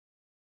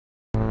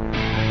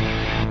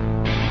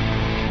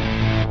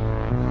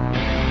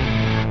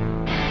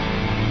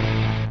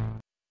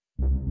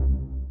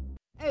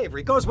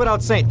Avery, goes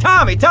without saying.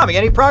 Tommy,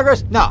 any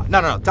progress? No.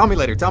 Tell me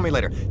later.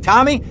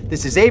 Tommy,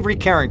 this is Avery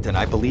Carrington.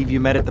 I believe you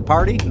met at the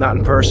party? Not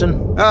in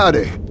person.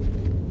 Howdy.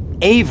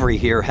 Avery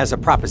here has a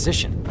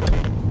proposition.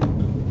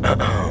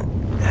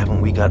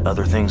 Haven't we got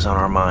other things on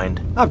our mind?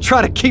 I'm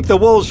trying to keep the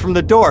wolves from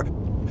the door.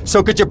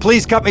 So could you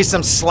please cut me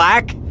some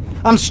slack?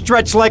 I'm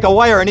stretched like a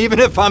wire, and even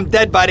if I'm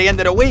dead by the end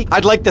of the week,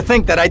 I'd like to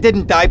think that I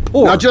didn't die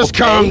poor. Now just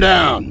calm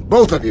down,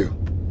 both of you.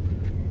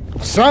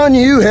 Son,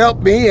 you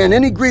help me, and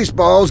any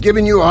greaseballs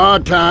giving you a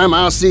hard time,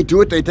 I'll see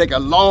to it they take a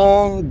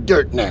long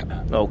dirt nap.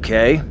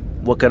 Okay.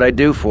 What could I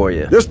do for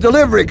you? This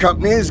delivery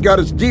company's got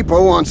its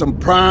depot on some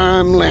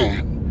prime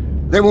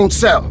land. They won't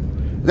sell.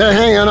 They're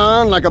hanging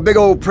on like a big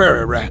old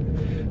prairie rat.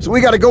 So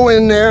we gotta go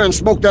in there and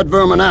smoke that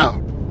vermin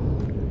out.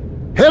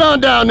 Head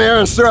on down there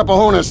and stir up a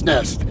hornet's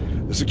nest.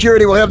 The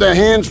security will have their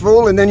hands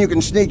full, and then you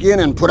can sneak in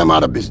and put them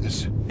out of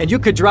business. And you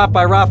could drop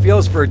by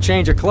Raphael's for a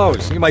change of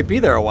clothes. You might be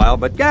there a while,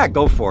 but yeah,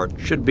 go for it.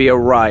 Should be a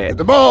riot. If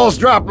the balls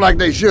drop like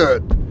they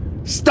should,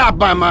 stop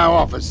by my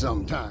office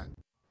sometime.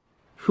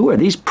 Who are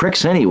these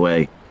pricks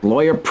anyway?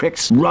 Lawyer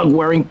pricks,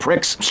 rug-wearing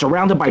pricks,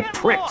 surrounded by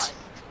pricks.